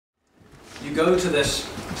you go to this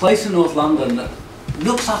place in North London that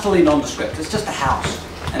looks utterly nondescript. It's just a house.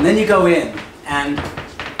 And then you go in, and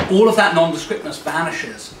all of that nondescriptness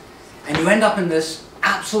vanishes, and you end up in this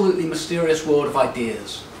absolutely mysterious world of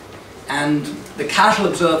ideas. And the casual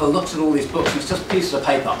observer looks at all these books, and it's just pieces of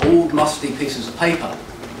paper, old, musty pieces of paper.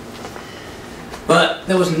 But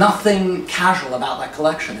there was nothing casual about that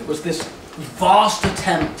collection. It was this vast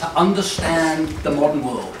attempt to understand the modern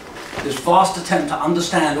world, this vast attempt to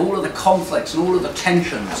understand all of the conflicts and all of the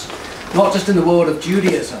tensions, not just in the world of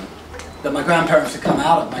Judaism that my grandparents had come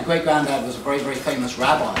out of. My great-granddad was a very, very famous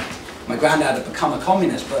rabbi. My granddad had become a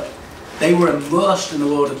communist, but they were immersed in the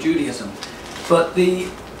world of Judaism. But the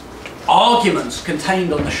arguments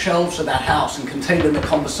contained on the shelves of that house and contained in the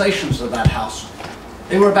conversations of that house,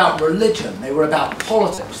 they were about religion, they were about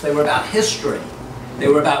politics, they were about history, they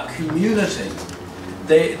were about community.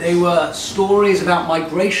 They were stories about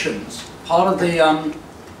migrations. Part of the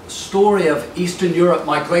story of Eastern Europe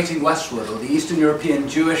migrating westward, or the Eastern European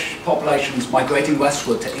Jewish populations migrating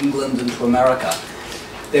westward to England and to America.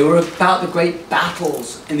 They were about the great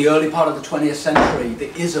battles in the early part of the 20th century,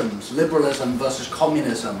 the isms, liberalism versus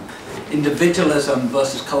communism, individualism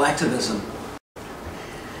versus collectivism.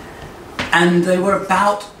 And they were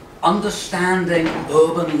about understanding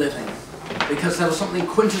urban living, because there was something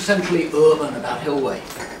quintessentially urban about Hillway.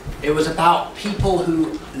 It was about people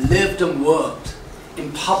who lived and worked in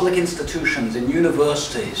public institutions, in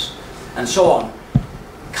universities, and so on,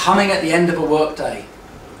 coming at the end of a workday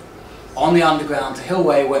on the underground to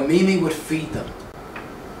Hillway, where Mimi would feed them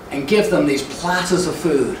and give them these platters of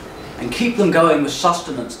food and keep them going with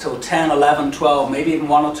sustenance till 10, 11, 12, maybe even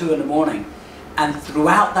 1 or 2 in the morning. And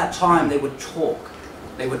throughout that time they would talk.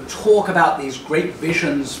 They would talk about these great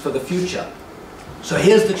visions for the future. So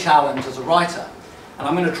here's the challenge as a writer. And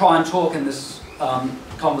I'm going to try and talk in this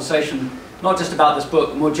conversation not just about this book,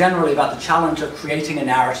 but more generally about the challenge of creating a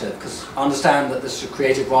narrative, because I understand that this is a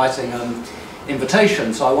creative writing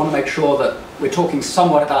invitation, so I want to make sure that we're talking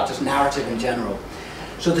somewhat about just narrative in general.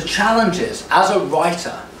 So the challenge is, as a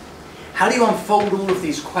writer, how do you unfold all of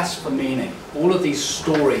these quests for meaning, all of these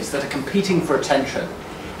stories that are competing for attention?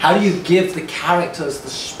 How do you give the characters the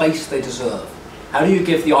space they deserve? How do you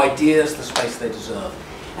give the ideas the space they deserve?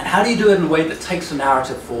 And how do you do it in a way that takes the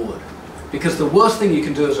narrative forward? Because the worst thing you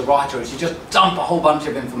can do as a writer is you just dump a whole bunch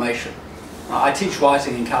of information. I teach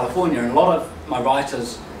writing in California, and a lot of my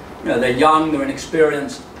writers, you know, they're young, they're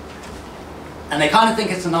inexperienced, and they kind of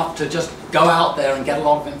think it's enough to just go out there and get a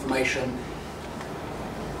lot of information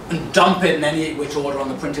and dump it in any which order on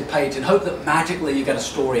the printed page and hope that magically you get a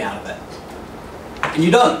story out of it. And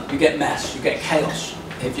you don't. You get mess, you get chaos.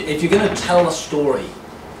 If you're going to tell a story,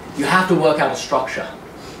 you have to work out a structure.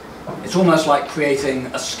 It's almost like creating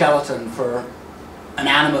a skeleton for an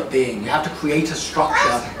animate being. You have to create a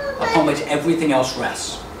structure upon which everything else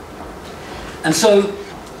rests. And so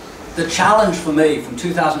the challenge for me from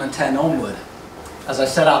 2010 onward, as I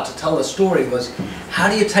set out to tell the story, was how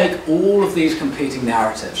do you take all of these competing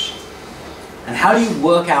narratives and how do you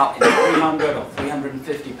work out in 300 or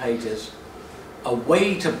 350 pages a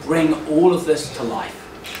way to bring all of this to life?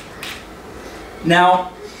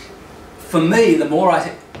 Now, for me, the more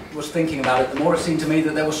I was thinking about it, the more it seemed to me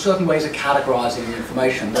that there were certain ways of categorizing the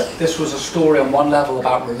information, that this was a story on one level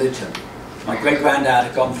about religion. My great-granddad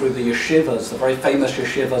had gone through the yeshivas, the very famous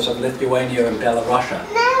yeshivas of Lithuania and Belarus, at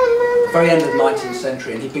the very end of the 19th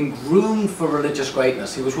century, and he'd been groomed for religious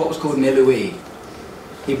greatness. He was what was called an Ilui.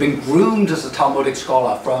 He'd been groomed as a Talmudic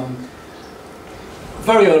scholar from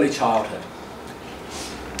very early childhood.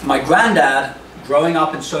 My granddad, growing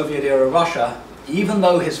up in Soviet-era Russia, even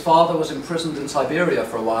though his father was imprisoned in Siberia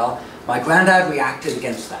for a while, my granddad reacted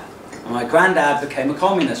against that. And my granddad became a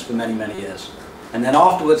communist for many, many years. And then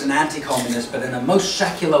afterwards an anti-communist, but in a most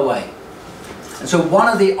secular way. And so one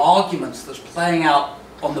of the arguments that's playing out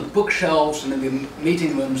on the bookshelves and in the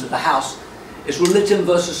meeting rooms of the house is religion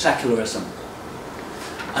versus secularism.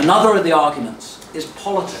 Another of the arguments is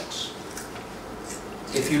politics.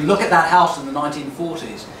 If you look at that house in the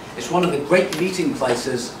 1940s, it's one of the great meeting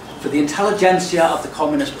places for the intelligentsia of the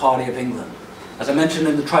Communist Party of England. As I mentioned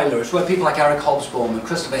in the trailer, it's where people like Eric Hobsbawm and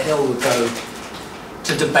Christopher Hill would go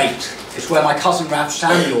to debate. It's where my cousin Ralph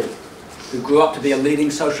Samuel, who grew up to be a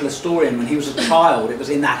leading social historian when he was a child, it was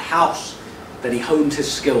in that house that he honed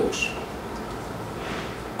his skills.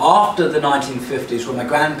 After the 1950s, when my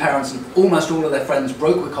grandparents and almost all of their friends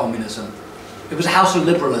broke with communism, it was a house of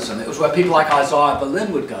liberalism. It was where people like Isaiah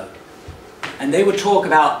Berlin would go. And they would talk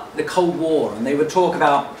about the Cold War, and they would talk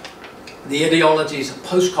about the ideologies of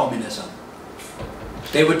post-communism.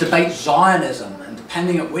 They would debate Zionism, and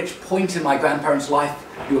depending at which point in my grandparents' life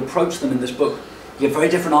you approach them in this book, You get very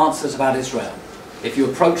different answers about Israel. If you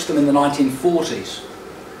approach them in the 1940s,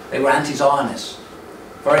 they were anti-Zionist,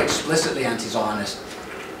 very explicitly anti-Zionist.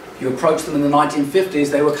 If you approach them in the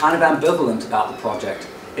 1950s, they were kind of ambivalent about the project.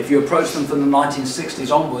 If you approach them from the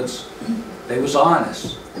 1960s onwards, they were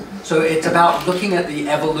Zionists. So it's about looking at the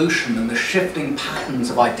evolution and the shifting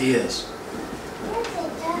patterns of ideas.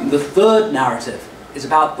 The third narrative is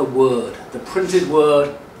about the word, the printed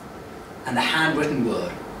word and the handwritten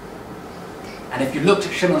word. And if you looked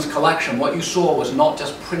at Shimon's collection, what you saw was not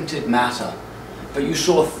just printed matter, but you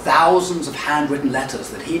saw thousands of handwritten letters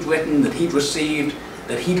that he'd written, that he'd received,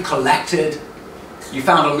 that he'd collected. You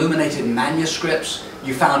found illuminated manuscripts,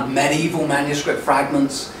 you found medieval manuscript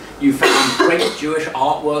fragments, you found great Jewish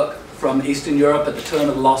artwork from Eastern Europe at the turn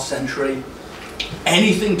of the last century.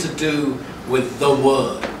 Anything to do with the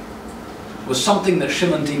word was something that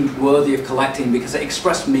Shimon deemed worthy of collecting because it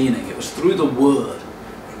expressed meaning. It was through the word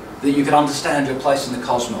that you could understand your place in the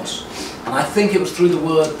cosmos. And I think it was through the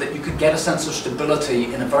word that you could get a sense of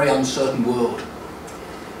stability in a very uncertain world.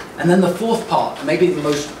 And then the fourth part, maybe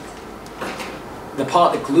the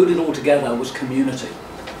part that glued it all together, was community.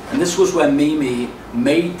 And this was where Mimi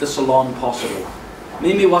made the salon possible.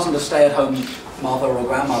 Mimi wasn't a stay-at-home mother or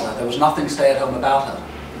grandmother. There was nothing stay-at-home about her.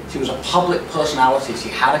 She was a public personality. She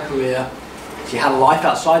had a career. She had a life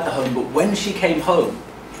outside the home. But when she came home,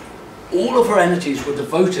 all of her energies were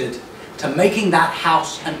devoted to making that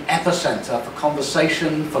house an epicenter for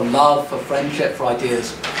conversation, for love, for friendship, for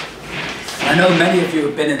ideas. And I know many of you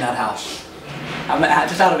have been in that house.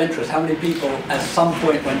 Just out of interest, how many people at some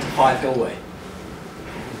point went to 5 Hillway?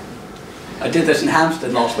 I did this in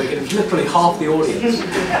Hampstead last week, and it was literally half the audience.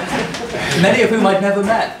 Many of whom I'd never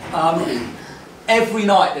met. Every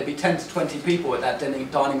night there'd be 10 to 20 people at that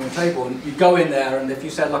dining room table, and you'd go in there, and if you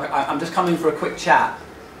said, look, I'm just coming for a quick chat,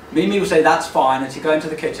 Mimi would say, that's fine, and she'd go into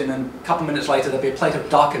the kitchen, and a couple of minutes later there'd be a plate of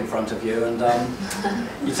duck in front of you, and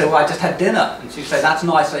you'd say, well, I just had dinner, and she'd say, that's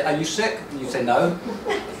nice, are you sick? And you'd say, no.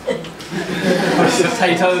 The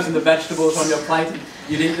potatoes and the vegetables on your plate, and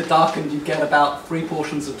you'd eat the duck, and you'd get about 3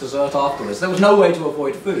 portions of dessert afterwards. There was no way to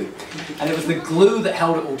avoid food, and it was the glue that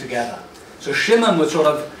held it all together. So Shimon would sort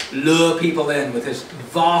of lure people in with his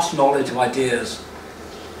vast knowledge of ideas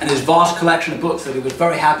and his vast collection of books that he was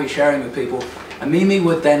very happy sharing with people. And Mimi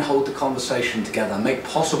would then hold the conversation together, make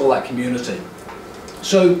possible that community.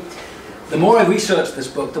 So the more I researched this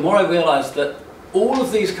book, the more I realized that all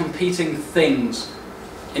of these competing things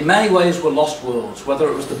in many ways were lost worlds, whether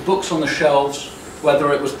it was the books on the shelves,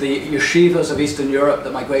 whether it was the yeshivas of Eastern Europe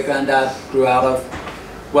that my great-granddad grew out of,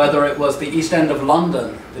 whether it was the East End of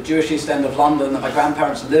London, the Jewish East End of London that my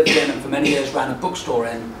grandparents lived in and for many years ran a bookstore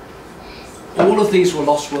in. All of these were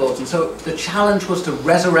lost worlds, and so the challenge was to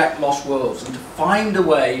resurrect lost worlds and to find a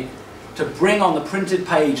way to bring on the printed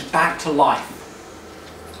page back to life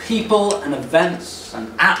people and events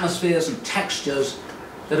and atmospheres and textures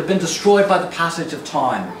that have been destroyed by the passage of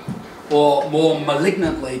time, or more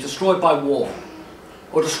malignantly, destroyed by war,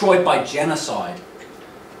 or destroyed by genocide.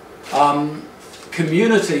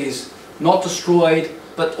 Communities not destroyed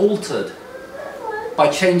but altered by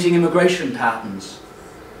changing immigration patterns.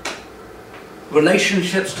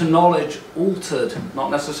 Relationships to knowledge altered, not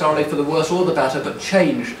necessarily for the worse or the better, but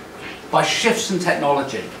changed by shifts in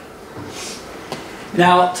technology.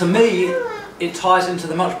 Now, to me, it ties into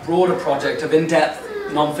the much broader project of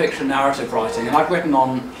in-depth non-fiction narrative writing, and I've written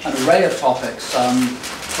on an array of topics,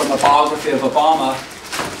 from a biography of Obama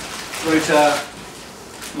through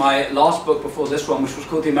to my last book before this one, which was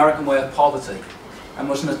called The American Way of Poverty, and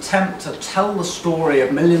was an attempt to tell the story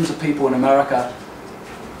of millions of people in America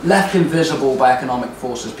left invisible by economic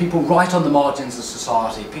forces, people right on the margins of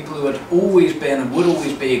society, people who had always been and would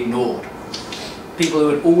always be ignored, people who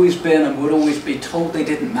had always been and would always be told they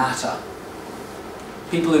didn't matter,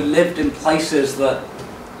 people who lived in places that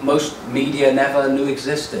most media never knew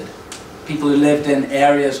existed, people who lived in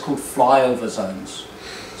areas called flyover zones,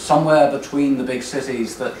 somewhere between the big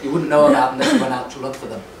cities that you wouldn't know about unless you went out to look for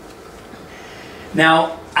them.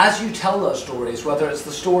 Now, as you tell those stories, whether it's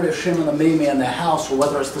the story of Shimon and Mimi and their house, or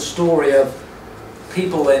whether it's the story of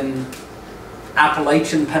people in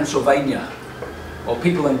Appalachian Pennsylvania, or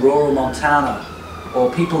people in rural Montana,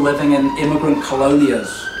 or people living in immigrant colonias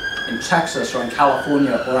in Texas or in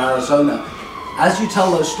California or Arizona, as you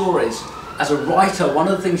tell those stories, as a writer, one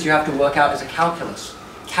of the things you have to work out is a calculus.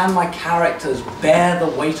 Can my characters bear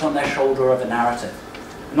the weight on their shoulder of a narrative?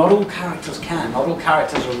 Not all characters can. Not all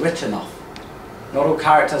characters are rich enough. Not all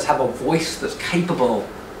characters have a voice that's capable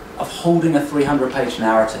of holding a 300-page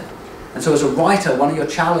narrative. And so as a writer, one of your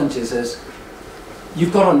challenges is,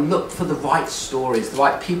 you've got to look for the right stories, the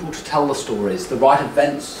right people to tell the stories, the right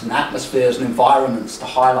events and atmospheres and environments to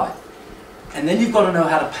highlight. And then you've got to know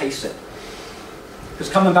how to pace it. Because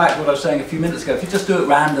coming back to what I was saying a few minutes ago, if you just do it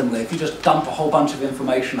randomly, if you just dump a whole bunch of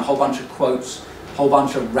information, a whole bunch of quotes, a whole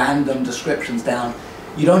bunch of random descriptions down,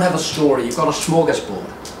 you don't have a story, you've got a smorgasbord.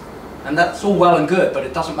 And that's all well and good, but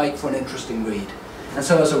it doesn't make for an interesting read. And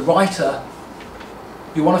so as a writer,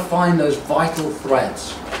 you want to find those vital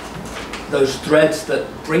threads, those threads that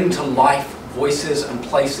bring to life voices and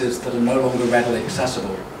places that are no longer readily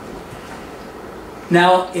accessible.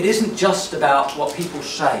 Now, it isn't just about what people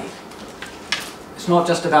say. It's not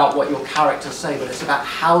just about what your characters say, but it's about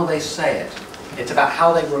how they say it. It's about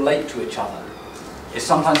how they relate to each other. It's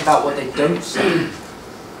sometimes about what they don't say.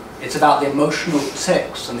 It's about the emotional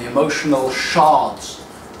ticks and the emotional shards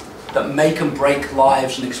that make and break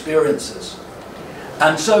lives and experiences.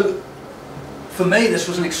 And so, for me, this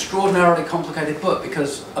was an extraordinarily complicated book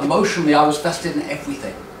because emotionally I was vested in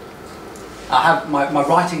everything. I have my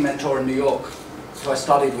writing mentor in New York, who I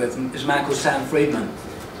studied with, is a man called Sam Friedman.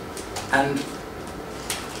 And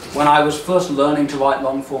when I was first learning to write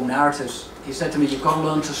long-form narratives, he said to me, you've got to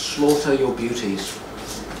learn to slaughter your beauties.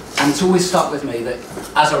 And it's always stuck with me that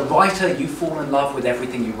as a writer, you fall in love with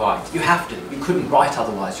everything you write. You have to. You couldn't write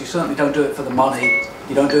otherwise. You certainly don't do it for the money.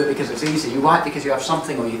 You don't do it because it's easy. You write because you have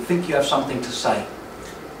something or you think you have something to say.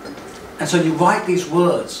 And so you write these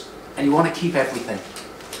words and you want to keep everything.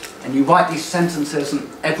 And you write these sentences and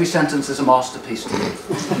every sentence is a masterpiece to you.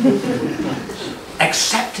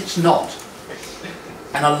 Except it's not.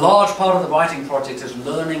 And a large part of the writing project is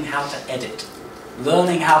learning how to edit.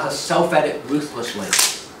 Learning how to self-edit ruthlessly.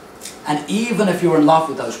 And even if you're in love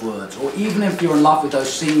with those words, or even if you're in love with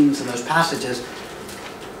those scenes and those passages,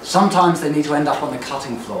 sometimes they need to end up on the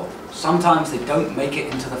cutting floor. Sometimes they don't make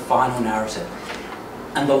it into the final narrative.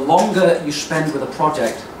 And the longer you spend with a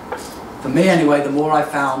project, for me anyway, the more I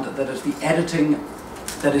found that it's the editing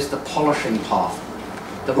that is the polishing part.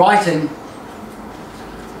 The writing,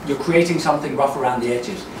 you're creating something rough around the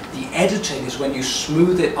edges. The editing is when you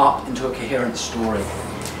smooth it up into a coherent story.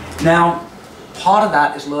 Now, part of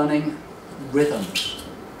that is learning rhythms.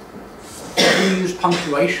 How do you use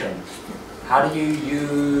punctuation? How do you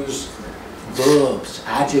use verbs,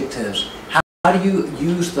 adjectives? How do you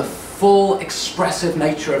use the full expressive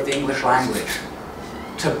nature of the English language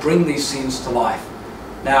to bring these scenes to life?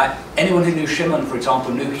 Now, anyone who knew Shimon, for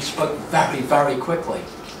example, knew he spoke very, very quickly.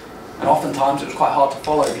 And oftentimes it was quite hard to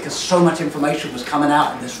follow because so much information was coming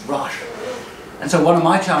out in this rush. And so one of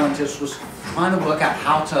my challenges was trying to work out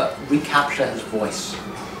how to recapture his voice.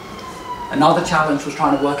 Another challenge was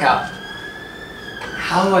trying to work out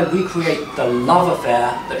how do I recreate the love affair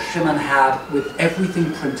that Shimon had with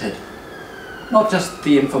everything printed. Not just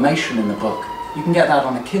the information in the book, you can get that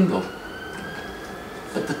on a Kindle,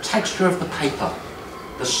 but the texture of the paper,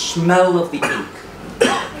 the smell of the ink,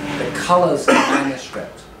 the colours in the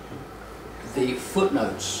manuscript, the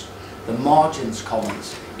footnotes, the margins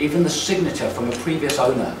columns, even the signature from a previous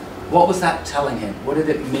owner. What was that telling him? What did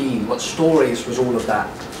it mean? What stories was all of that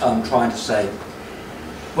trying to say?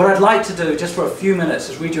 What I'd like to do, just for a few minutes,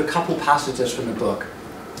 is read you a couple passages from the book.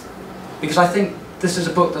 Because I think this is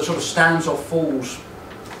a book that sort of stands or falls,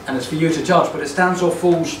 and it's for you to judge, but it stands or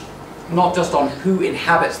falls not just on who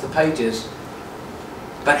inhabits the pages,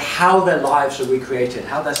 but how their lives are recreated,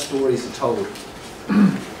 how their stories are told.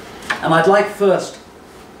 And I'd like first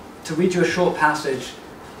to read you a short passage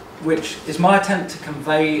which is my attempt to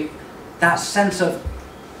convey that sense of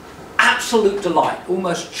absolute delight,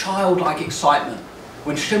 almost childlike excitement,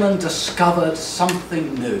 when Shimon discovered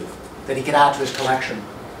something new that he could add to his collection.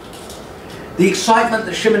 The excitement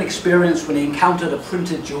that Shimon experienced when he encountered a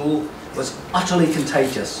printed jewel was utterly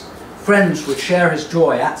contagious. Friends would share his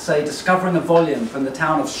joy at, say, discovering a volume from the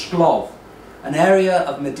town of Sklov, an area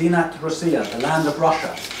of Medinat Russia, the land of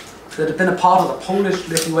Russia, that had been a part of the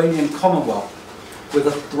Polish-Lithuanian Commonwealth, with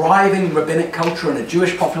a thriving rabbinic culture and a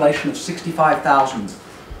Jewish population of 65,000,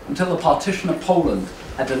 until the partition of Poland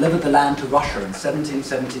had delivered the land to Russia in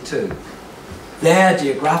 1772. There,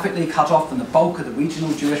 geographically cut off from the bulk of the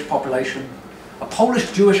regional Jewish population, a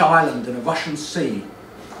Polish-Jewish island in a Russian sea,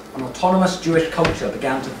 an autonomous Jewish culture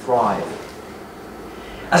began to thrive.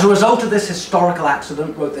 As a result of this historical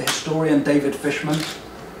accident, wrote the historian David Fishman,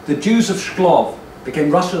 the Jews of Sklov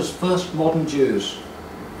became Russia's first modern Jews.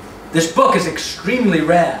 This book is extremely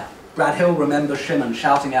rare. Brad Hill remembers Shimon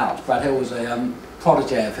shouting out. Brad Hill was a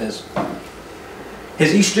protege of his.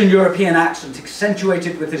 His Eastern European accent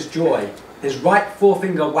accentuated with his joy, his right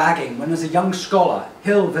forefinger wagging when, as a young scholar,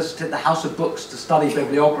 Hill visited the House of Books to study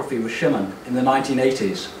bibliography with Shimon in the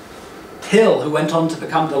 1980s. Hill, who went on to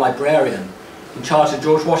become the librarian, in charge of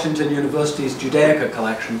George Washington University's Judaica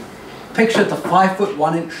collection, pictured the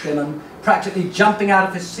 5'1" Shimon practically jumping out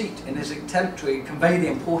of his seat in his attempt to convey the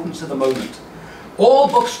importance of the moment. All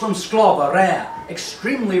books from Sklov are rare,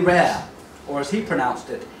 extremely rare, or as he pronounced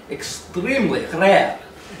it, extremely rare.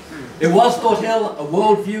 It was, thought Hill, a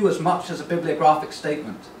worldview as much as a bibliographic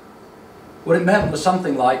statement. What it meant was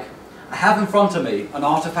something like, I have in front of me an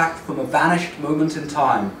artifact from a vanished moment in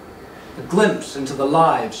time, a glimpse into the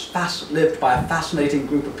lives lived by a fascinating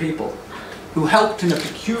group of people who helped in a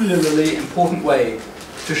peculiarly important way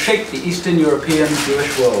to shape the Eastern European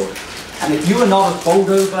Jewish world. And if you are not as bowled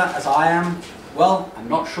over as I am, well, I'm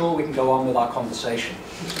not sure we can go on with our conversation.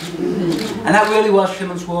 And that really was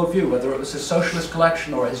Shimon's worldview, whether it was his socialist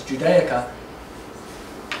collection or his Judaica.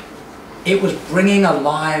 It was bringing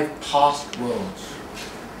alive past worlds.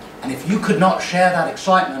 And if you could not share that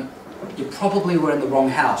excitement, you probably were in the wrong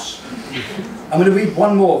house. I'm going to read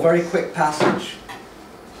one more very quick passage,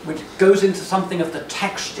 which goes into something of the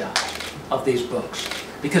texture of these books.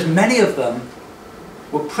 Because many of them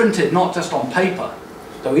were printed not just on paper,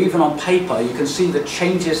 though even on paper you can see the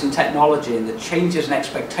changes in technology and the changes in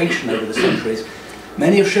expectation over the centuries.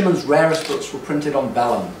 Many of Shimon's rarest books were printed on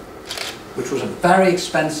vellum, which was a very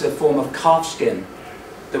expensive form of calfskin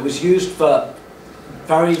that was used for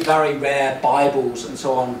very, very rare Bibles and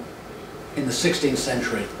so on in the 16th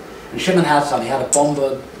century. And Shimon had some. He had a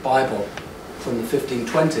Bomberg Bible from the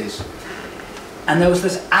 1520s. And there was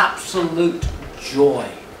this absolute joy,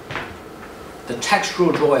 the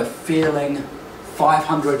textural joy of feeling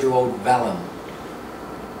 500-year-old vellum.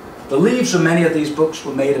 The leaves of many of these books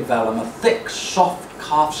were made of vellum, a thick, soft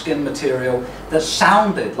calfskin material that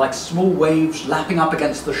sounded like small waves lapping up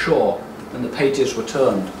against the shore when the pages were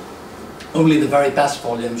turned. Only the very best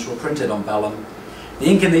volumes were printed on vellum. The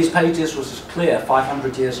ink in these pages was as clear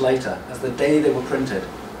 500 years later as the day they were printed.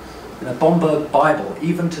 In a Bomberg Bible,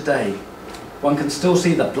 even today, one can still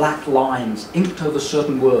see the black lines inked over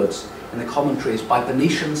certain words in the commentaries by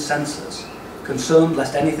Venetian censors, concerned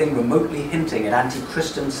lest anything remotely hinting at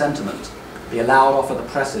anti-Christian sentiment be allowed off of the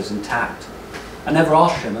presses intact. I never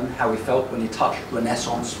asked Shimon how he felt when he touched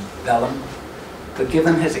Renaissance vellum, but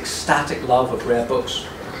given his ecstatic love of rare books,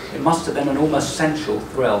 it must have been an almost sensual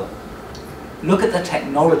thrill. Look at the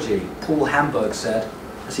technology, Paul Hamburg said,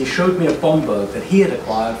 as he showed me a Bomberg that he had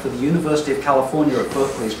acquired for the University of California at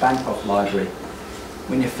Berkeley's Bancroft Library.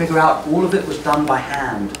 When you figure out all of it was done by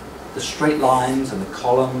hand, the straight lines and the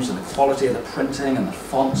columns and the quality of the printing and the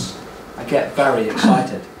fonts, I get very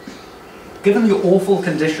excited. Given the awful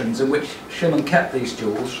conditions in which Shimon kept these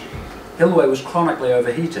jewels, Hillway was chronically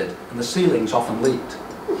overheated and the ceilings often leaked.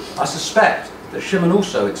 I suspect that Shimon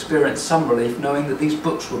also experienced some relief knowing that these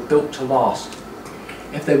books were built to last.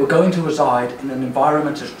 If they were going to reside in an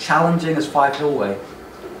environment as challenging as 5 Hillway,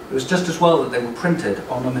 it was just as well that they were printed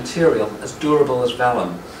on a material as durable as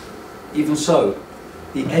vellum. Even so,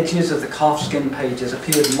 the edges of the calfskin pages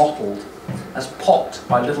appeared mottled, as pocked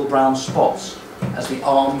by little brown spots, as the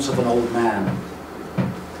arms of an old man.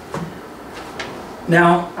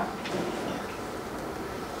 Now,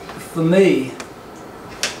 for me,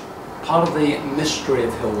 part of the mystery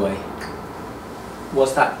of Hillway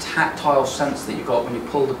was that tactile sense that you got when you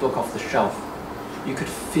pulled a book off the shelf. You could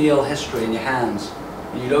feel history in your hands,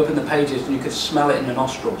 and you'd open the pages and you could smell it in your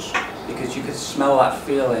nostrils, because you could smell that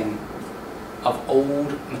feeling of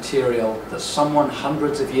old material that someone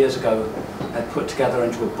hundreds of years ago had put together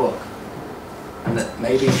into a book, and that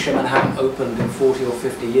maybe Shimon hadn't opened in 40 or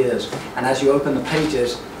 50 years. And as you open the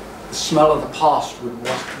pages, the smell of the past would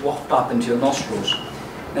waft up into your nostrils.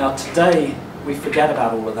 Now today, we forget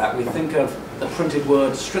about all of that. We think of the printed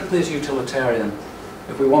word strictly as utilitarian.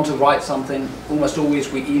 If we want to write something, almost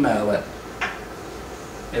always we email it.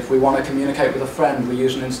 If we want to communicate with a friend, we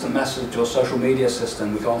use an instant message or social media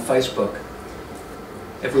system. We go on Facebook.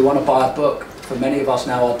 If we want to buy a book, for many of us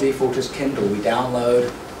now our default is Kindle. We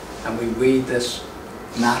download and we read this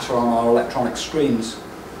matter on our electronic screens.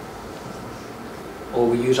 Or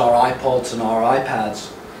we use our iPods and our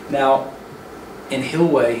iPads. Now, in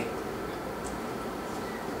Hillway,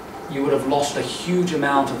 you would have lost a huge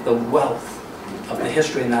amount of the wealth of the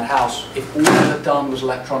history in that house if all you had done was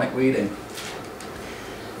electronic reading.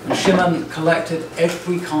 And Shimon collected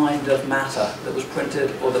every kind of matter that was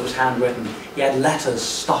printed or that was handwritten. He had letters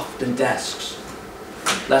stuffed in desks.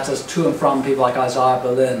 Letters to and from people like Isaiah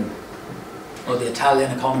Berlin or the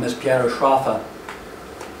Italian economist Piero Sraffa.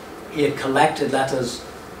 He had collected letters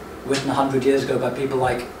written 100 years ago by people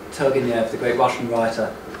like Turgenev, the great Russian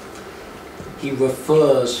writer. He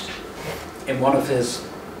refers in one of his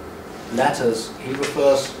letters, he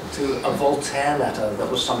refers to a Voltaire letter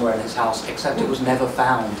that was somewhere in his house, except it was never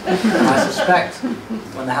found. And I suspect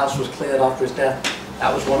when the house was cleared after his death,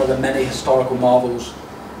 that was one of the many historical marvels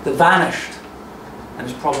that vanished. And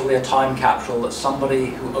it's probably a time capsule that somebody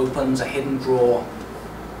who opens a hidden drawer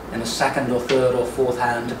in a second or third or fourth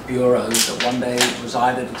hand bureau that one day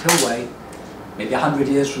resided at Hillway, maybe 100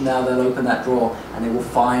 years from now they'll open that drawer and they will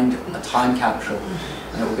find a time capsule.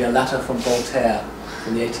 And it will be a letter from Voltaire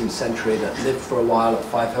from the 18th century that lived for a while at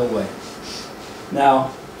 5 Hillway.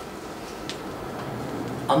 Now,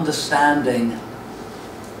 understanding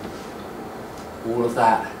all of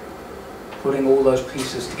that, putting all those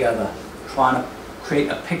pieces together, trying to create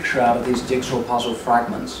a picture out of these jigsaw puzzle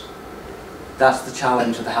fragments, that's the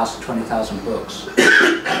challenge of the House of 20,000 Books.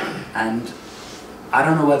 And I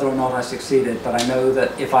don't know whether or not I succeeded, but I know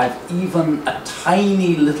that if I've even a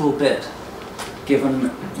tiny little bit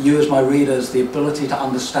given you as my readers the ability to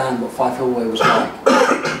understand what 5 Hillway was like,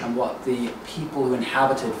 and what the people who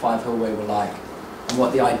inhabited 5 Hillway were like, and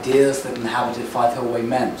what the ideas that inhabited 5 Hillway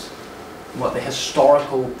meant, and what the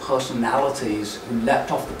historical personalities who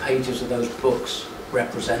leapt off the pages of those books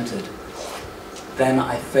represented, then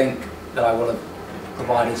I think that I will have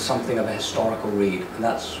provided something of a historical read, and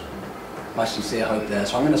that's my sincere hope there.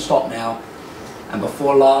 So I'm going to stop now, and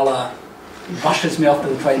before Lala rushes me off to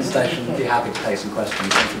the train station, I'd be happy to take some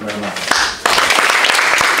questions. Thank you very much.